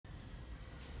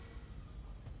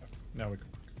Now we can.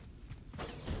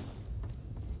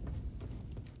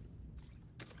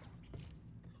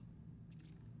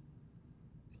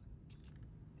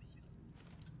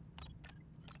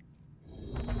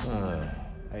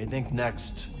 I think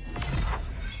next.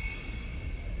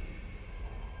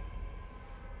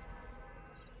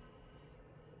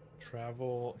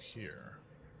 Travel here.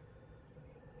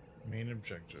 Main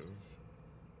objective.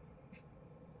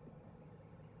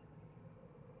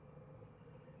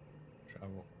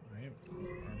 Travel.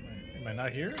 Am I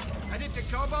not here? Headed to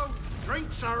Kobo?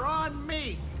 Drinks are on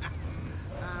me!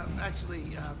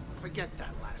 Actually, forget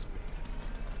that last bit.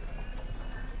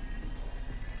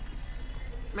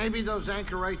 Maybe those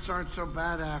anchorites aren't so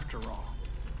bad after all.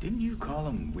 Didn't you call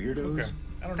them weirdos? Okay.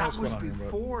 I don't know That what's was going on here,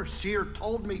 before Seer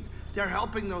told me they're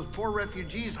helping those poor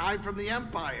refugees hide from the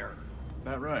Empire.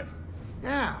 That right?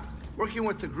 Yeah, working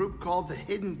with the group called the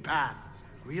Hidden Path.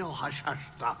 Real hush-hush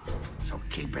stuff, so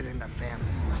keep it in the family.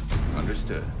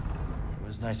 Understood. It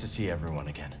was nice to see everyone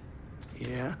again.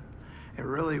 Yeah, it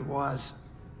really was.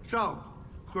 So,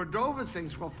 Cordova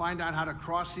thinks we'll find out how to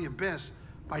cross the abyss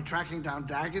by tracking down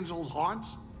Dagon's old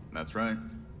haunts? That's right.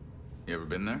 You ever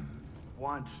been there?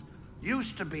 Once.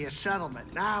 Used to be a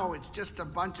settlement. Now it's just a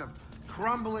bunch of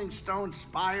crumbling stone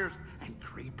spires and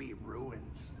creepy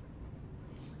ruins.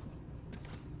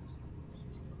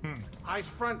 Ice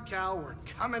front, Cal. We're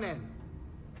coming in.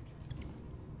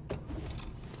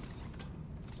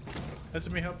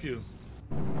 Let me help you.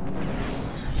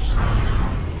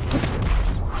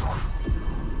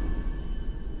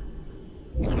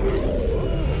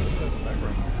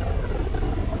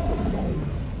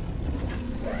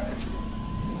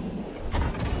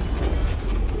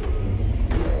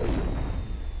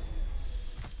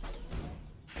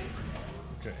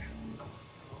 Okay.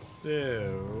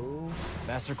 So,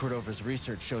 Master Cordova's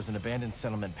research shows an abandoned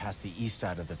settlement past the east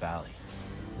side of the valley.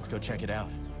 Let's go check it out.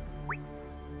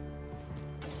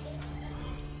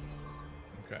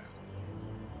 okay.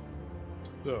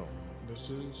 So, this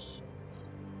is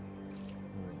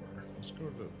rumor. Let's go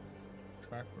to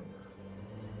track rumor.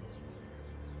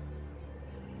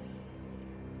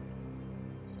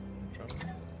 Travel.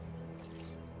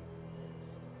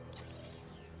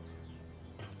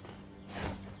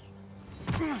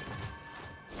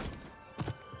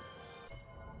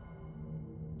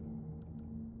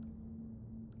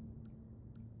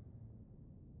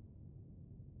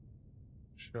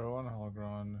 Show on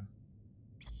Hologron.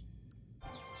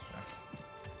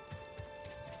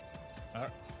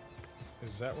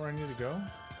 Is that where I need to go?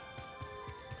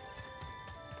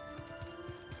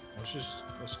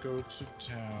 Let's go to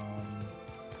town.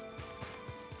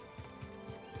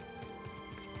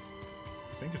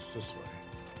 I think it's this way.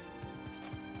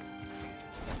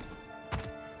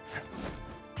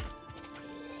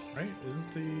 Right?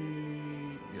 Isn't the...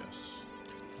 Yes.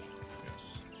 Yes,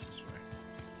 it's this way.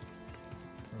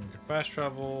 And we can fast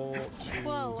travel to...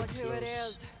 Well, look who it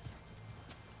is.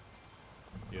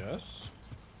 Yes.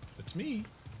 It's me.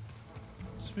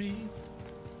 It's me.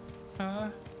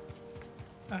 I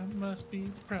must be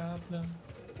the problem.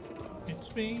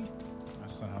 It's me.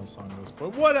 That's not how the song goes,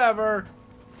 but whatever.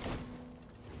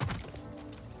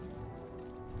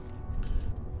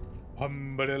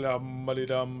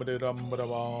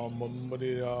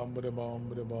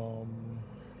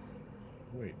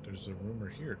 Wait, there's a rumor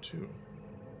here too.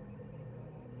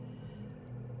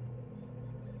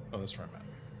 Oh, that's where I'm at.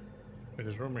 Wait,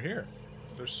 there's a rumor here.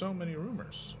 There's so many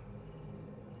rumors.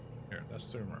 Here, that's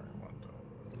the rumor I want though.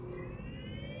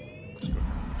 Let's go.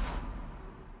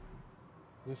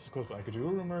 This is close. I could do a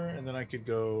rumor and then I could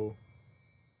go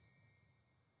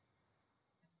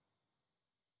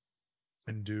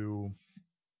and do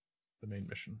the main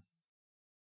mission.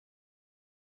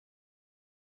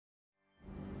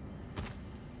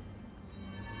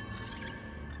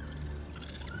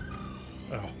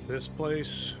 Oh, this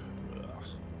place. Ugh.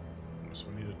 So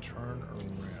we need to turn around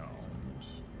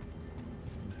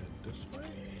and head this way.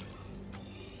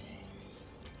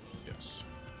 Yes.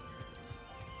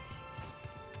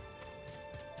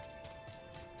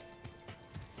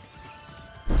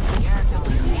 You're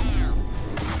going down.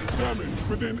 Damage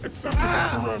within acceptable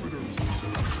parameters.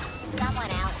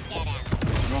 Someone else get him.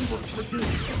 Numbers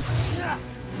reduced.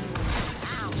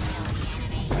 I'll kill the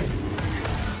enemy.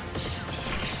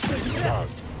 Take that.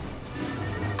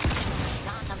 He's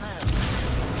on the move.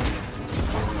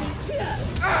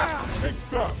 Take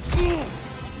that.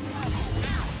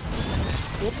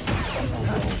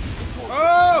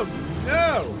 Oh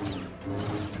no!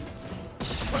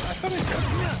 What? I thought I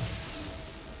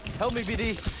got. Help me, BD.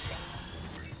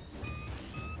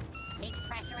 Keep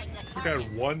pressuring the You got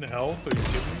target. 1 health? Are you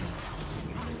kidding me?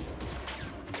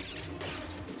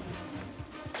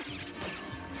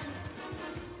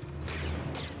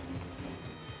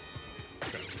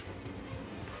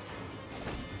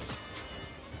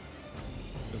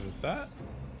 that?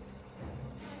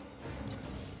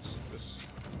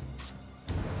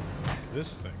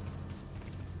 This thing.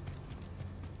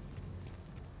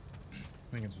 I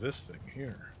think it's this thing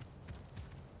here.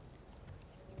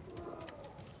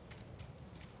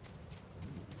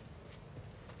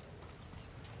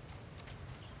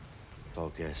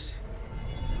 Focus.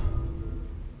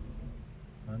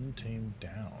 Untamed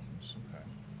Downs. Okay.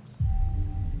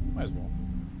 Might as well.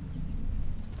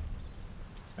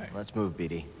 Okay. Let's move,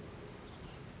 BD.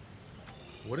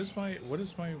 What is my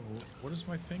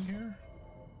thing here?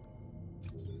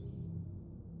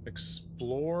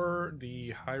 Explore the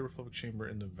High Republic chamber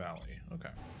in the valley. Okay.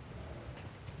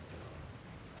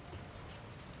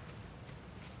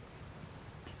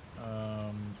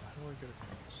 How do I get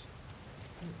across?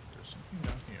 Ooh, there's something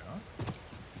down here.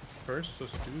 First,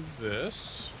 let's do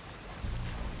this.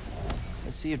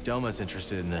 Let's see if Doma's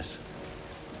interested in this.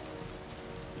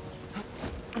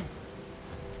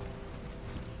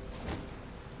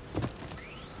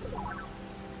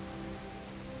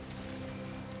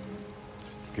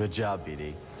 Good job,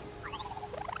 BD.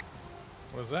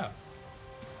 What is that?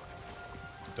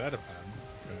 Data pad.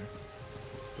 Okay.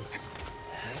 Just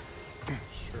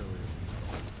surely.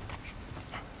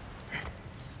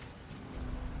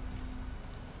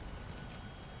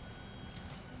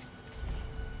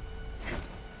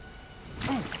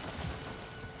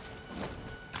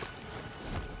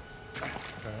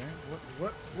 Okay.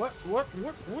 What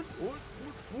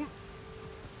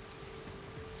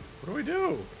do we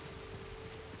do?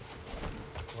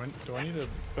 Do I need a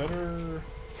better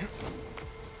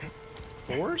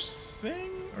force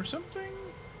thing or something?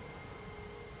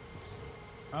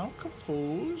 I'm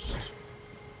confused.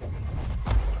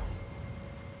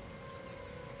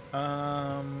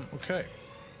 Okay.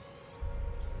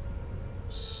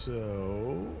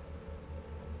 So...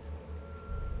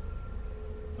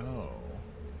 Oh.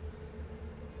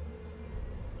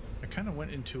 I kind of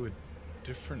went into a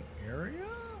different area?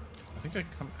 I think I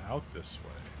come out this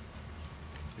way.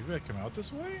 Maybe I come out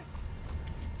this way?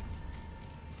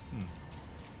 Hmm.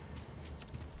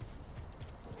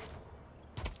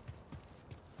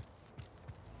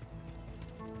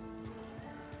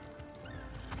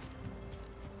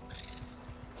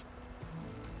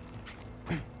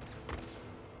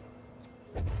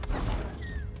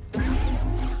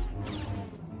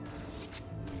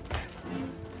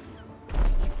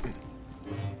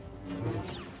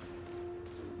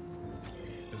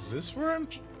 Is this where I'm...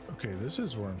 Okay, this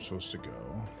is where I'm supposed to go.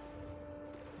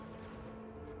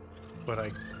 But I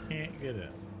can't get in.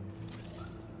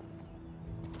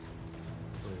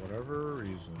 For whatever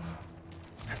reason.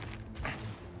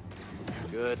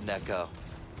 Good, Neko.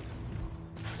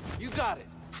 You got it.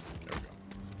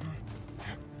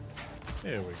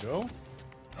 There we go.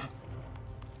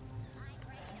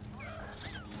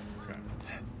 Okay.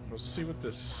 Let's see what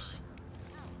this...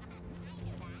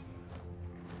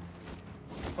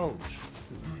 Oh, shoot.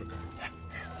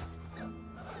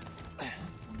 Okay.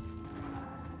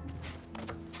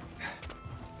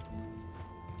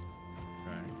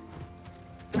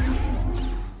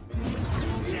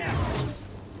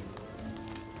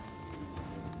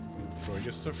 Do I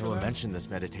get stuff for No one that? mentioned this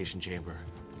meditation chamber.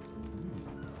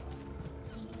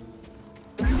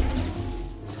 No?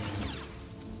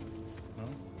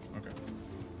 Okay.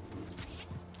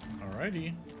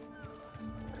 Alrighty.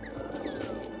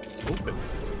 Open.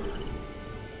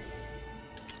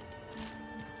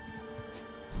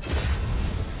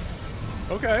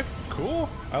 Okay, cool.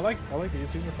 I like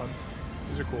these. These are fun.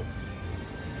 These are cool.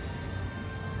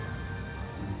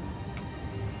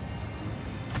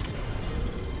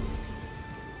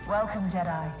 Welcome,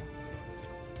 Jedi.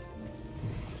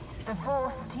 The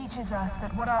Force teaches us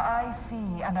that what our eyes see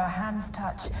and our hands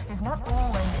touch is not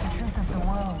always the truth of the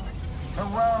world. The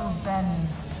world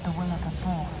bends to the will of the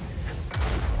Force.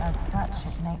 As such,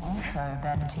 it may also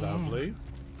bend to you. Lovely.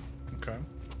 Okay.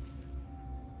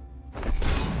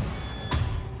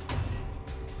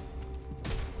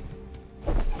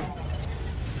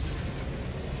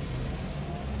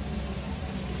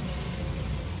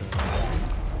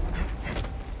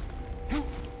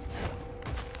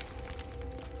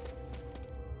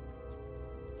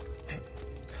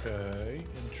 Okay,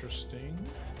 interesting.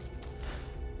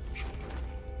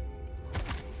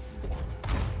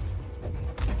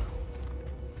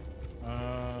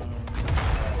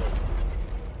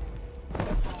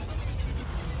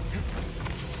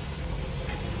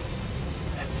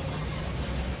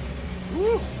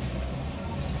 Woo!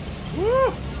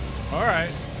 Woo! All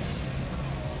right.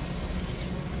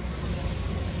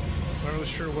 Not really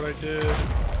sure what I did.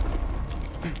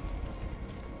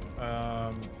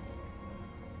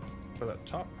 For that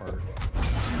top part.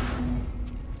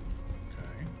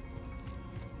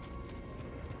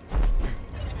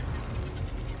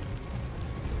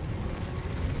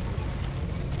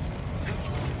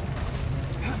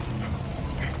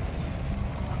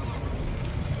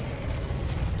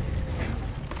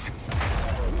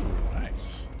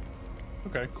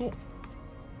 Okay, cool.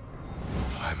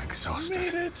 I'm Made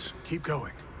exhausted. it. Keep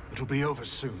going. It'll be over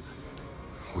soon.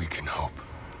 We can hope.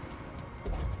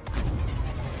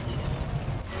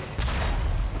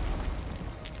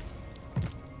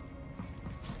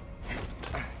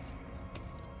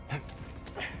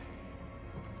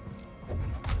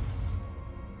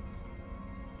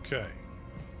 Okay.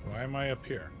 Why am I up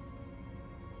here?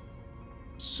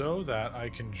 So that I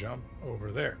can jump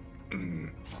over there.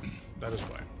 That is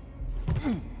why.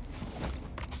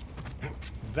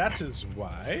 That is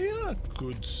why.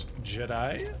 Good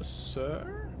Jedi,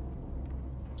 sir.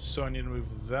 So I need to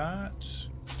move that.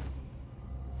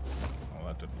 Oh,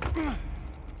 that didn't work.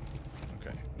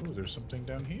 Okay. Ooh, there's something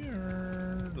down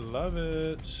here. Love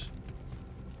it.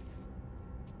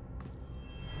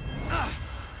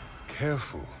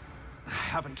 Careful. I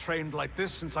haven't trained like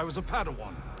this since I was a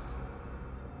Padawan.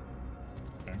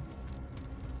 Okay.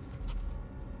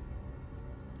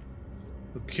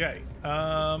 Okay.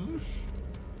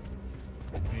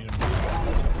 Need to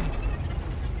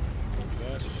move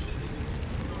this.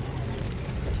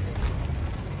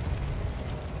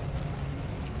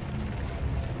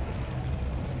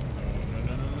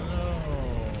 No.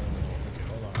 Okay,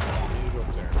 hold on. I need to go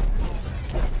up there.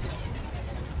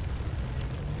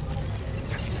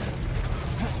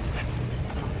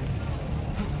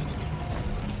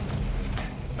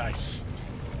 Nice.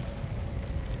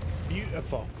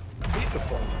 Beautiful.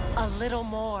 Beautiful. A little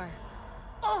more.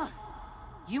 Ugh!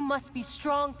 You must be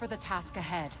strong for the task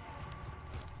ahead.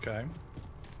 Okay.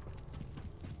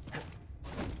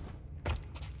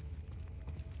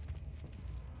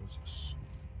 What's this?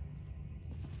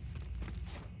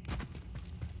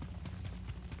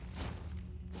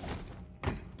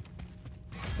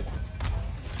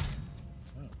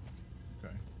 Oh,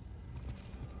 okay.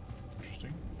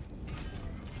 Interesting.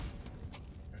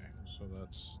 Okay, so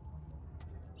that's...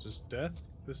 Is this death?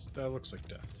 That looks like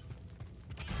death.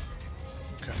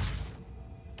 Okay.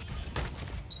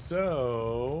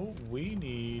 So we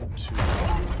need to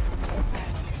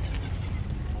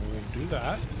do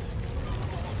that.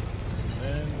 And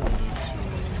then we need to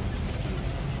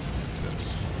do this.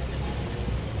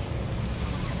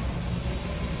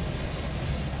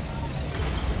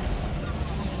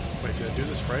 Wait, did I do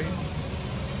this right? I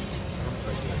don't know if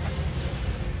I did.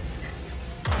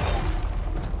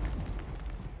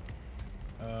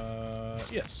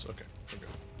 Yes, okay.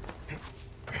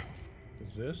 Okay.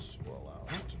 Because this will allow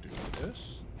us to do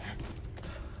this.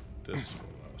 This will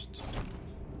allow us to do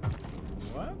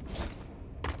what?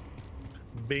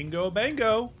 Bingo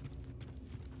bango!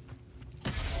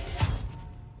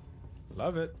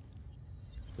 Love it.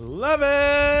 Love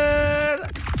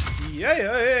it!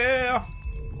 Yeah!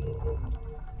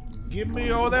 Give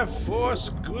me all that force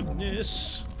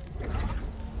goodness.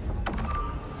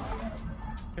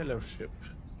 Fellowship.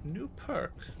 New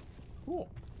perk. Cool.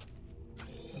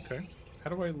 Okay. How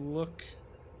do I look?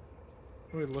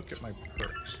 How do I look at my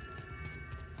perks?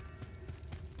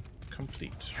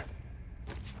 Complete.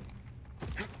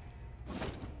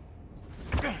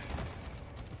 Alright.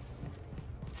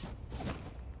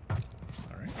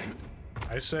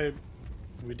 I say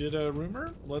we did a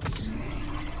rumor. Let's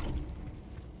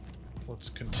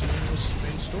continue this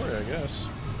main story, I guess.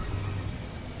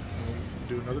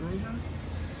 We'll do another rumor?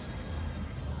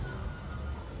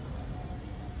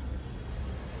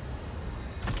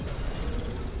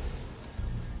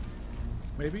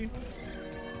 Maybe?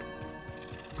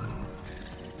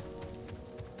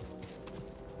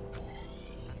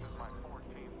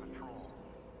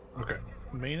 Okay,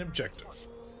 main objective.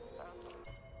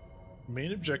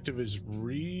 Main objective is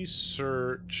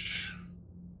research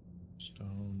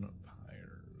stone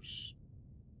pyres.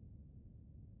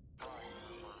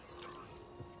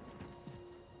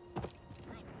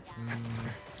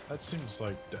 That seems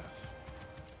like death.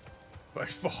 By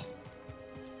fall.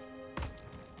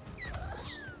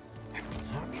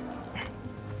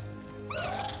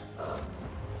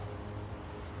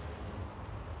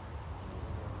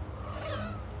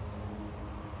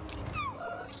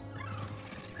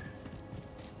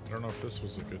 I don't know if this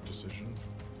was a good decision.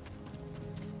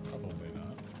 Probably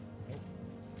not. Nope.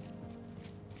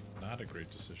 Not a great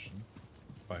decision.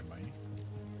 By me.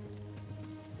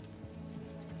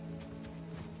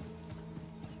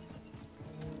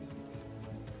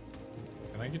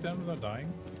 Can I get down without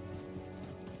dying?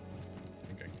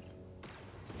 Okay.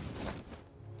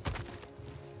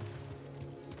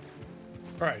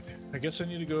 Alright, I guess I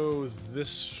need to go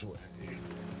this way.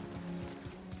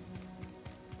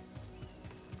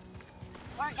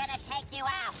 We're gonna take you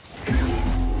out.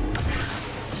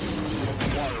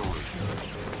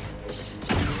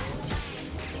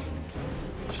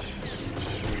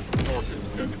 Target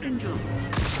danger!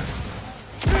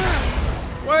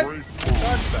 What? Brace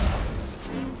Watch that.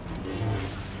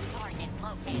 Target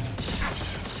located.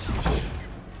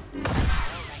 You'll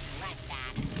regret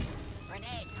that.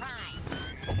 Grenade prime.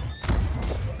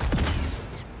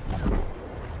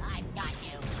 I've got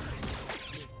you.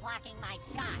 He's blocking my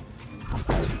shot.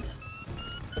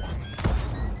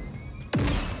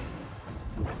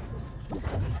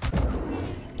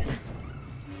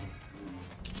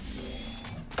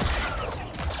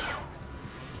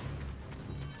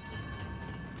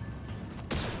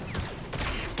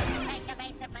 Take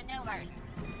evasive maneuvers.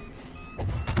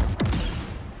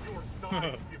 Your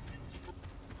size gives you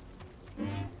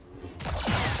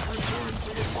return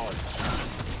to the fight.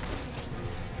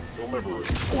 Deliver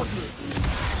coordinates.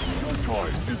 Your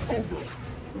time is over.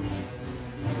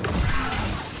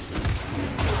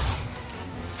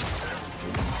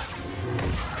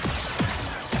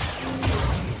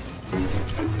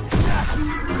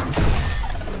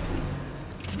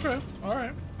 Okay,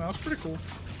 alright. That was pretty cool.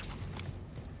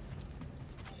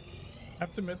 I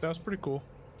have to admit, that was pretty cool.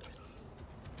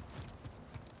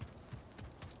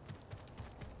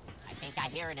 I think I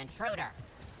hear an intruder.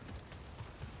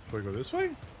 Do we go this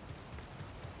way?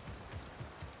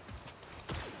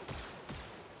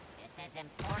 This is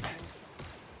important.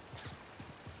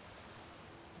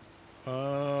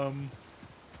 I'm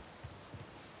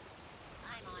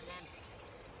on them.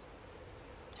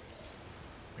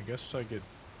 I guess I get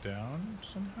down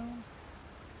somehow?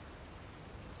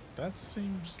 That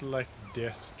seems like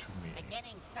death to me.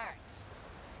 Beginning search.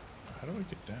 How do I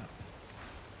get down?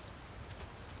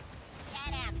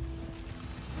 Get him!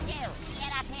 You,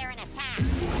 get up here and attack!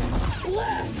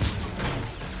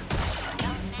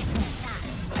 Don't mess this up!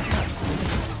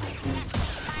 Just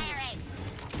keep firing!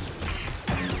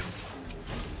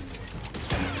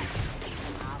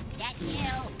 I'll get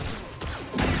you!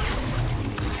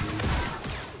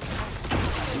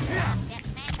 I'm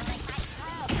dismantling my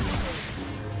crew!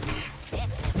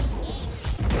 This will be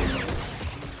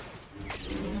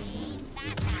easy!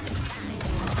 That's how it's done!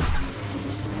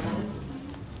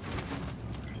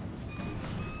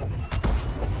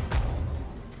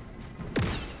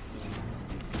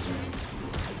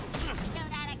 Do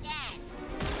that again!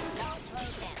 Don't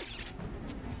lose him!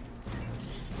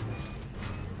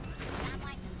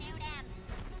 Someone shoot him!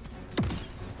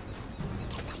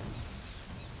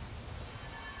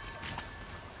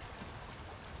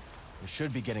 We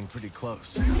should be getting pretty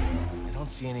close. I don't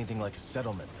see anything like a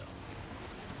settlement, though.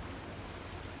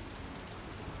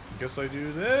 Guess I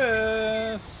do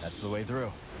this. That's the way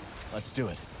through. Let's do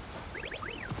it.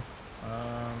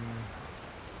 I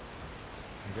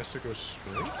guess it goes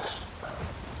straight.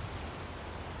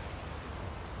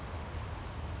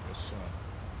 Guess so.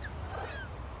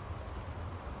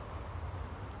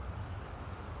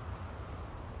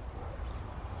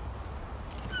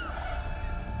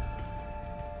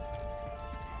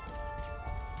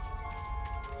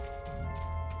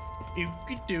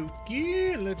 Okie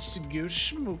dokie, let's go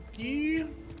smoky.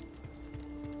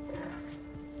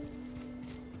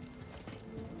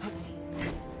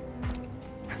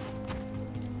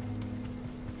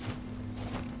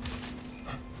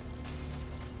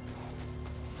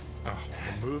 Oh,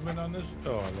 the movement on this?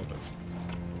 Oh, I love it.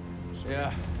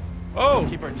 Yeah. Oh!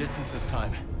 Let's keep our distance this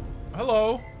time.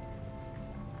 Hello.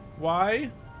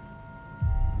 Why?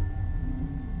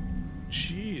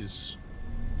 Jeez.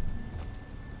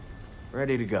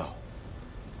 Ready to go.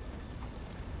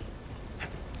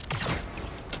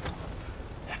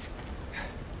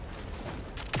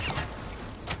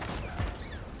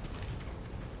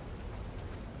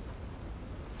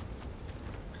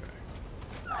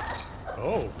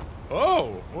 Oh.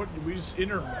 Oh! What, did we just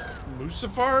enter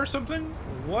Mustafar or something?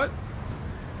 What?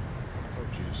 Oh,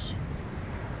 jeez.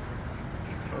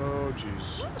 Oh,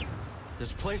 jeez.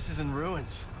 This place is in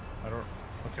ruins. I don't...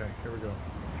 Okay, here we go.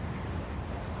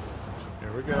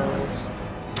 Here we go.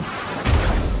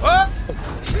 Oh!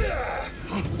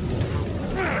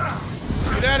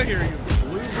 Get out of here, you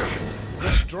blue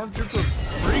stormtrooper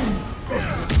freak!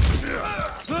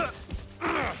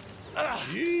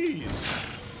 Jeez.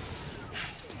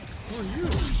 Who are you?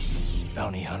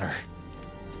 Bounty hunter.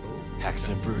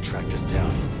 Accident Brew tracked us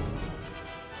down.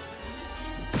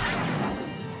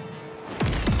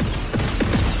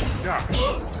 Gosh.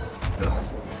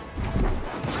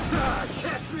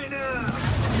 Catch me now!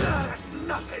 That's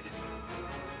nothing!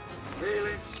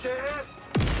 Feeling scared?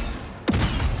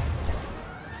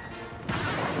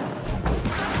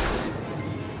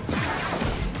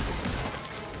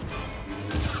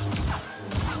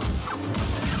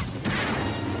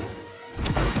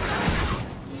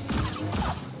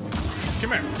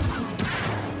 Come here.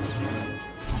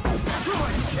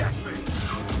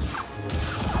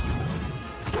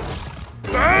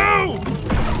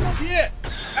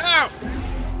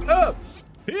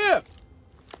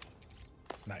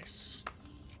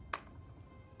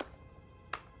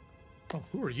 Oh,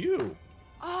 who are you?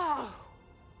 Oh,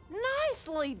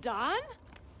 nicely done.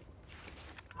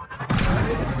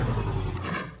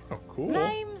 Oh, cool.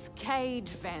 Name's Cage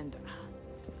Vander.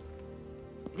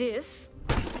 This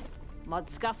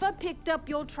Mudscuffer picked up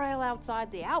your trail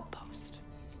outside the outpost.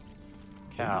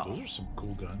 Cal. Those are some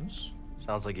cool guns.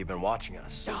 Sounds like you've been watching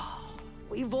us.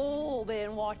 We've all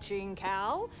been watching,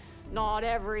 Cal. Not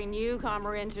every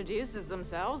newcomer introduces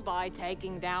themselves by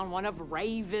taking down one of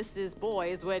Ravis's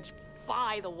boys, which,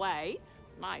 by the way,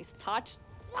 nice touch.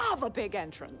 Love a big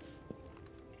entrance.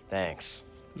 Thanks.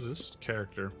 Who's this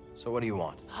character? So what do you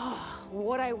want?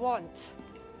 What I want,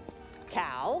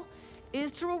 Cal,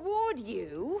 is to reward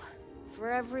you for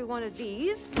every one of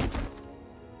these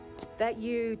that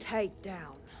you take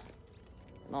down.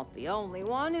 Not the only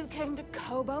one who came to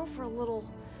Kobo for a little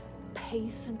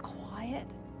peace and quiet.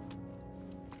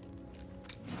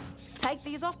 Take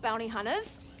these off, bounty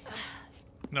hunters.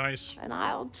 Nice. And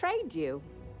I'll trade you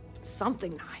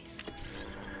something nice.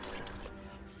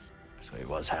 So he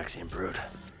was Haxian Brood.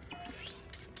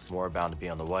 More bound to be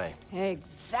on the way.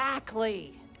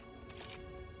 Exactly.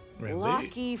 Man,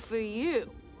 Lucky for you.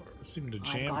 Seem to I've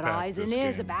jam got pack eyes and this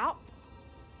ears game about.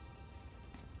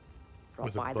 Drop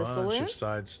with a by the bunch saloon. of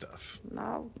side stuff.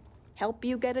 I'll help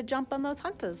you get a jump on those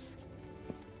hunters.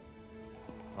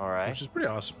 All right. Which is pretty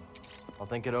awesome. I'll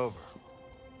think it over.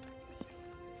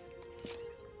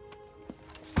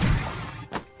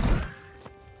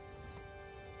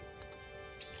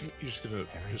 You're just gonna.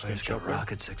 Everybody's got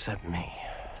rockets except me.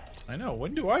 I know.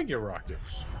 When do I get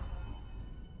rockets?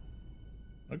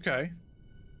 Okay.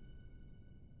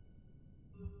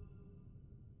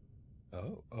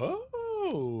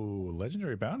 Oh,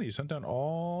 legendary bounties. Hunt down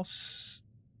all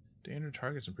standard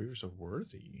targets and prove yourself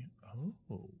worthy.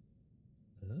 Oh,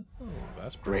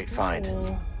 that's Great cool. find.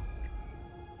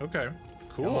 Okay,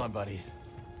 cool. Come on, buddy.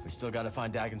 We still got to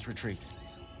find Dagon's retreat.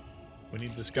 We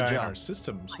need this Good guy in job. our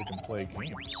system so we can play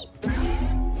games.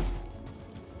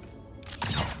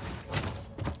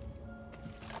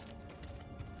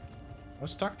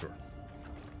 Let's talk to her.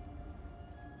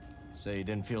 So you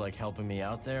didn't feel like helping me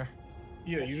out there?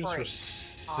 Yeah, you just were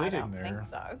sitting I don't there. think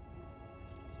so.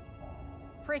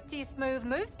 Pretty smooth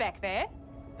moves back there.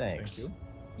 Thanks. Thank you.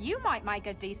 You might make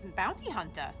a decent bounty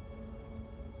hunter.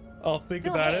 I'll think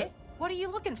Still about here? it. What are you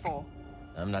looking for?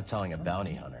 I'm not telling a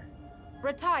bounty hunter.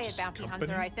 Retired Just bounty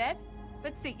company? hunter, I said.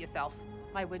 But suit yourself.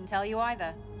 I wouldn't tell you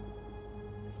either.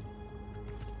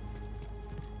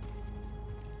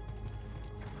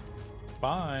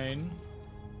 Fine.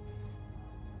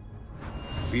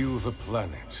 Feel the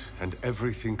planet and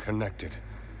everything connected.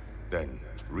 Then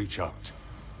reach out.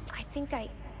 I think I...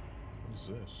 What is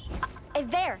this?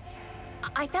 There!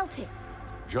 I felt it.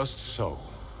 Just so.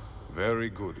 Very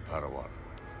good, Padawan.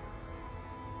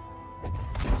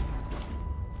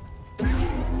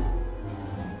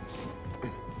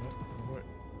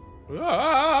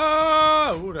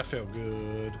 Ah! Ooh, that felt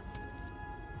good.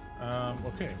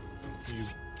 Okay. You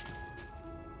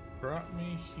brought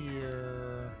me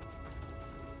here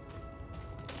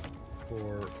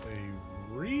for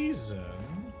a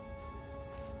reason,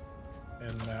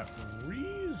 and that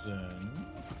reason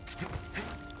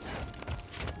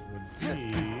would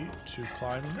be to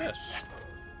climb this.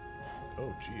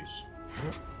 Oh, jeez.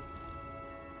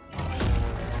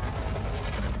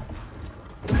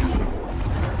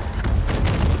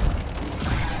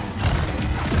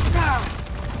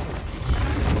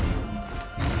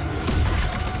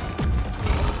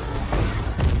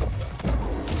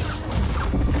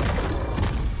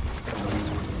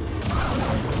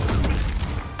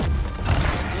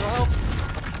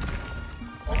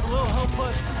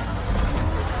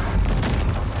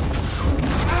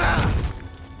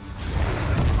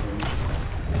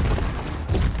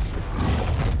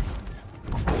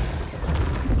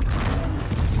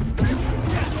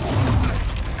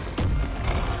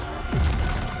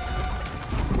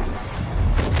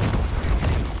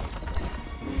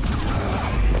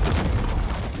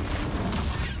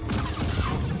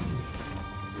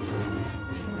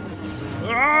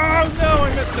 Oh no,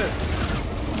 I missed it!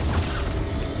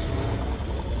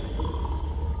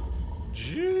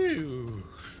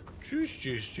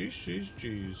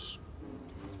 Jeez.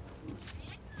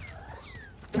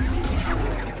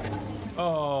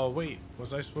 Oh, wait.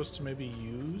 Was I supposed to maybe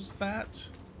use that?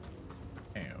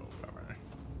 Oh, bummer.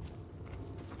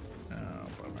 Oh,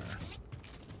 bummer.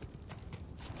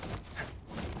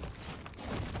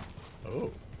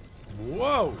 Oh.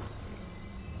 Whoa!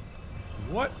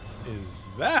 What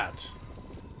is that?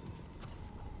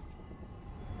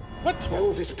 What?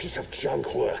 All this piece of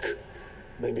junk work.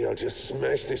 Maybe I'll just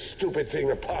smash this stupid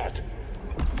thing apart.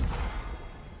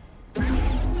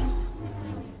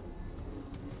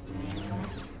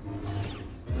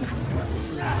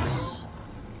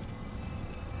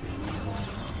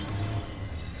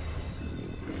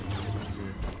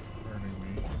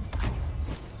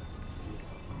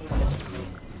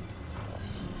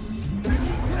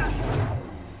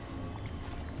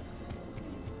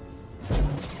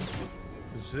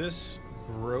 Is this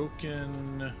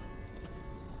broken?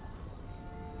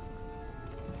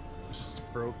 This is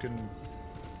broken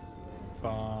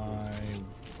by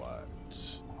what?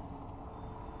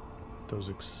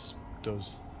 Those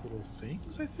little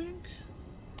things, I think?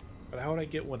 But how would I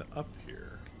get one up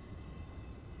here?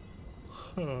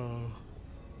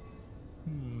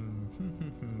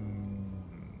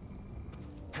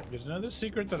 There's another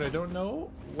secret that I don't know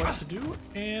what to do,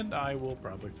 and I will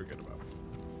probably forget about.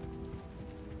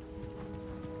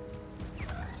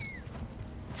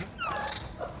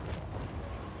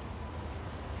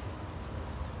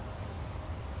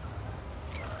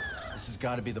 This has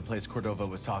got to be the place Cordova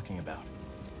was talking about.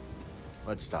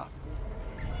 Let's stop.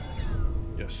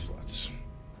 Yes, let's.